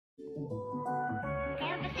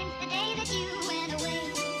Ever since the day that you went away,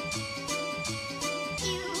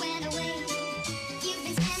 you've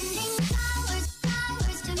been spending hours,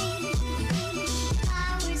 hours to me,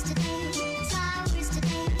 hours today, hours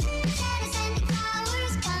today. Instead of sending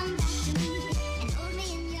flowers, come back to me and hold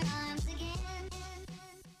me in your arms again.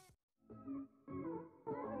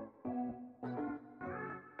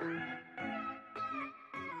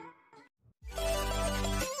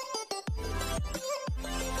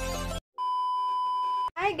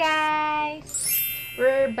 Hi guys!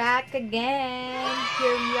 We're back again.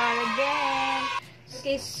 Here we are again.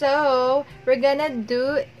 Okay, so we're gonna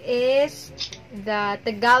do is the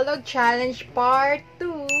Tagalog challenge part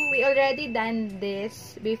 2. We already done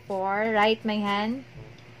this before, right, my hand?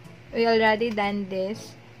 We already done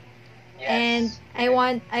this. Yes. And I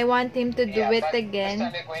want him to do it but again. This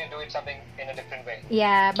time we're going to do it something in a different way.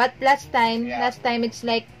 Yeah, but last time it's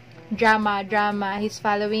like drama. He's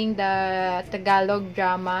following the Tagalog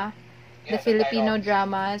drama, the Filipino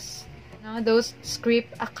dramas. No, those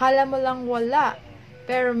script, akala mo lang wala.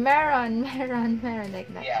 Pero meron like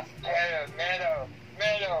that. Yeah, meron.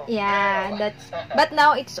 Yeah, that's. But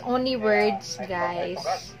now it's only words,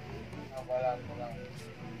 guys.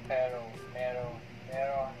 Meron.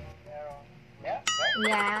 Yeah.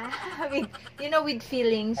 Right? Yeah, with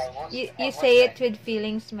feelings. You say it with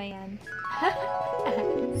feelings, mayan.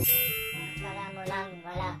 Wala mo lang,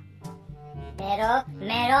 wala.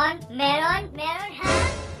 Meron, ha?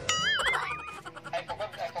 I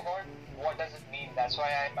forgot what does it mean. That's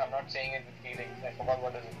why I'm not saying it with feelings. I forgot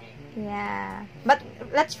what does it mean. Yeah, but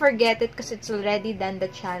let's forget it because it's already done the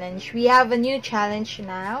challenge. We have a new challenge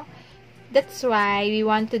now. That's why we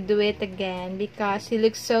want to do it again because he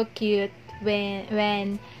looks so cute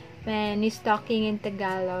when he's talking in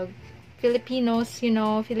Tagalog. Filipinos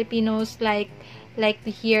like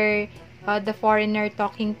to hear the foreigner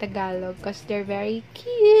talking Tagalog because they're very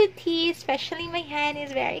cute. Especially my hand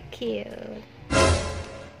is very cute.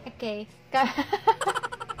 Okay.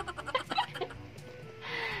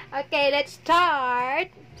 Okay, let's start.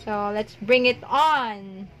 So, let's bring it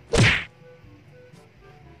on.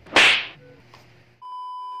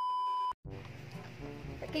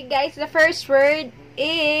 Okay, guys, the first word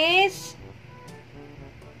is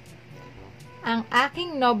ang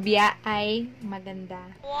aking nobya ay maganda.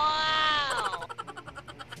 Wow!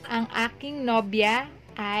 Ang aking nobya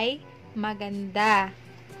ay maganda.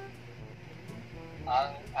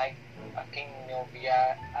 Ang aking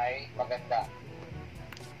nobya ay maganda.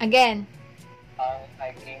 Again. Ang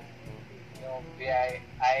aking nobya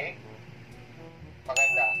ay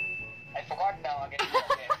maganda. I forgot now again.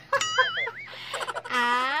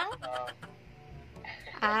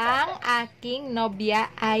 Ang aking nobya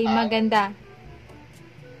ay maganda.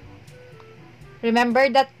 Remember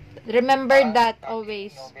that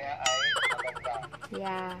always. Nobya ay maganda.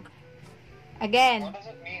 Yeah. Again. What does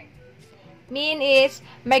it mean? Mean is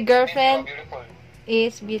my girlfriend Beautiful.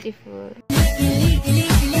 is beautiful.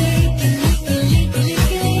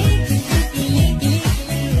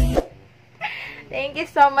 Thank you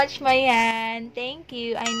so much, Mayan. Thank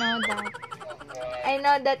you. I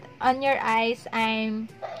know that on your eyes I'm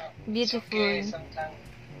beautiful. Okay,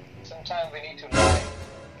 sometimes we need to lie.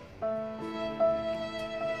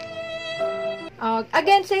 Oh,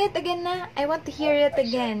 again, say it again na. I want to hear it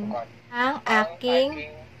again. Ang aking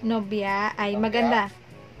nobya ay maganda.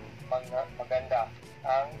 Maganda.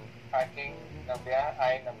 Ang aking nobya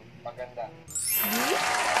ay maganda. Yay.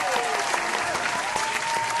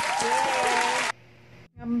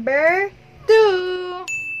 Number 2.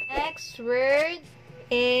 Next word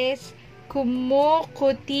is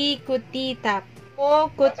kumukuti-kutitap.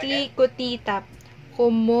 Kumukuti-kutitap.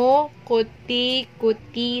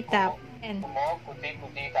 Kumukuti-kutitap.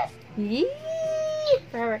 Kumukuti-kutitap.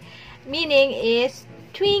 Meaning is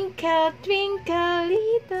twinkle, twinkle,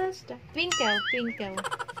 little star. Twinkle, twinkle.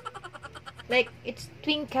 Like it's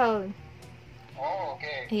twinkle. Oh,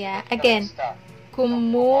 okay. Yeah, again.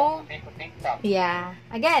 Kumukuti-kutitap. Yeah,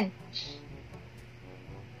 again.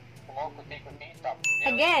 Kumukuti-kutitap.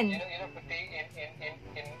 Again. You know, kuti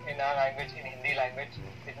in our language, in Hindi language,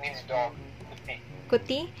 it means dog. Kuti.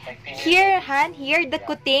 Kuti. Like Here, Han, here the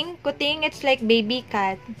kuting. Kuting, it's like baby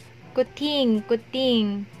cat. Kuting,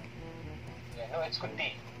 kuting. Yeah, no, it's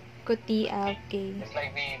kuti. Kuti, okay. It's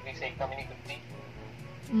like we say kamini kuti.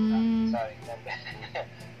 Sorry.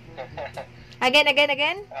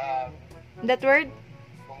 Again. That word?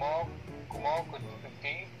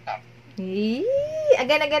 Kumukuti-kutitap.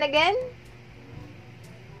 Again.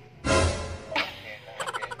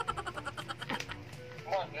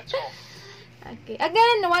 Come on, let's go. Okay.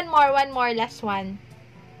 Again, one more, last one.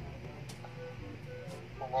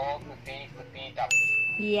 Mo, kuti, kutita.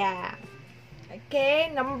 Yeah. Okay,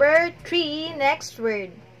 number 3, next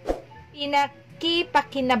word.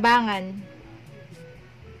 Pinakipakinabangan.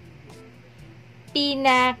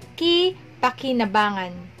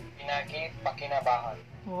 Pinakipakinabangan. Pinakipakinabangan.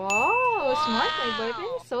 Wow, smart. My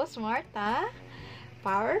boyfriend is so smart, ha?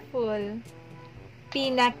 Powerful.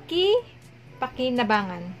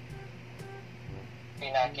 Pinakipakinabangan.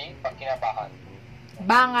 Pinakipakinabangan.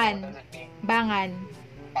 Bangan. What does it mean? Bangan.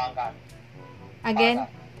 Bangan. Again.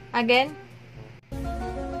 Again.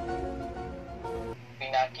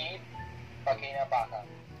 Pinakipakinabangan.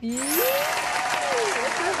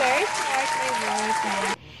 That's a very smart, my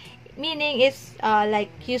boyfriend. Meaning is like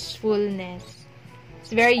usefulness. It's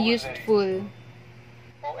very useful.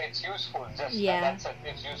 Oh, it's useful. Just Yeah. that's it.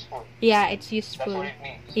 It's useful. Yeah, it's That's useful. what it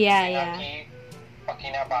means. Yeah, yeah.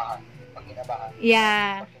 Pinakipakinabangan. Pakinabangan.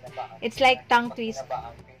 Yeah. Pakinabangan. It's like tongue twist.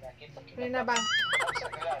 Pinakipakinabangan.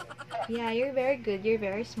 Yeah, you're very good. You're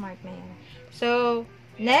very smart, man. So,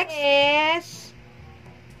 next is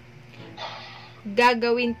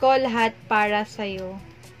gagawin ko lahat para sa'yo.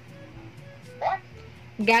 What?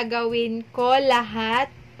 Gagawin ko lahat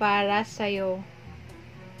para sa'yo.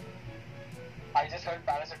 I just heard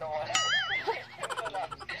paracetamol.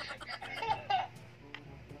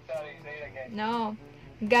 Sorry, say it again. No.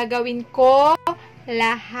 Gagawin ko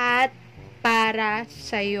lahat para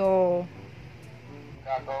sa'yo.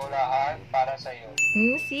 Gagawin lahat para sa'yo.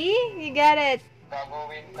 See? You got it.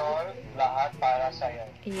 Gagawin ko lahat para sa'yo.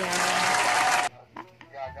 Yeah.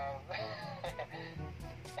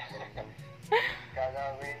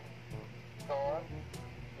 Gagawin ko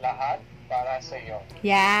lahat para sa'yo.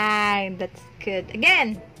 Yeah, that's good.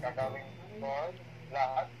 Again. Gagawin ko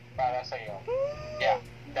lahat para sa'yo. Yeah,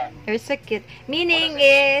 done. You're so cute. Meaning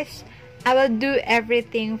is, I will do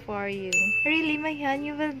everything for you. Really, Mayan?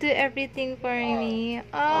 You will do everything for me?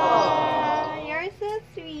 Oh, you're so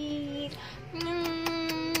sweet.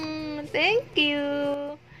 Thank you.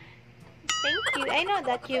 Thank you. I know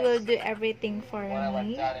that you will do everything for What I want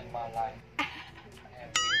me. done in my life.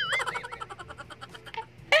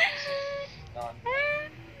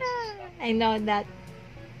 I know that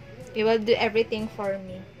you will do everything for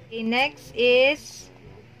me. Okay, next is,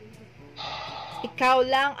 ikaw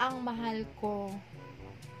lang ang mahal ko.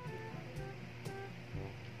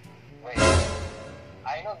 Wait.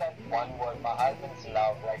 I know that one word, mahal means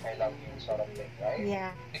love, like I love you sort of thing, right?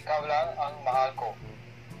 Yeah. Ikaw lang ang mahal ko.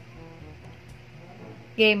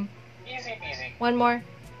 Game. Easy peasy. One more.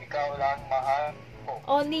 Ikaw lang mahal ko.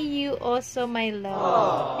 Only you also my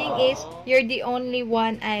love. Thing is, you're the only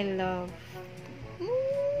one I love.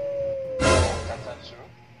 That's not true.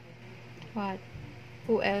 What?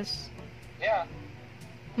 Who else? Yeah,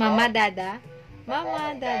 Mama, Dada? Mama,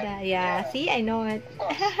 Mama, Dada. Dad. Yeah, Yeah. see? I know it. of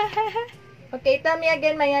course. Okay, tell me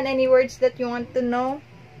again, Mayan, any words that you want to know?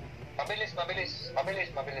 Mabilis, mabilis. Mabilis,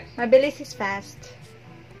 mabilis. Mabilis is fast.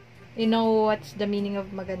 You know what's the meaning of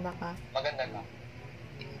maganda ka? Maganda ka.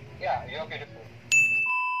 Yeah, you're beautiful.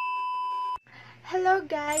 Hello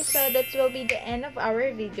guys, so that will be the end of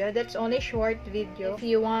our video. That's only short video. If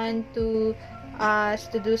you want to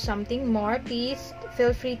us to do something more, please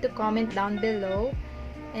feel free to comment down below.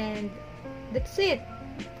 And that's it.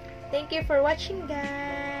 Thank you for watching,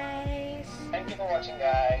 guys. Thank you for watching,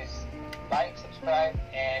 guys. Like, subscribe,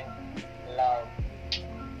 and love.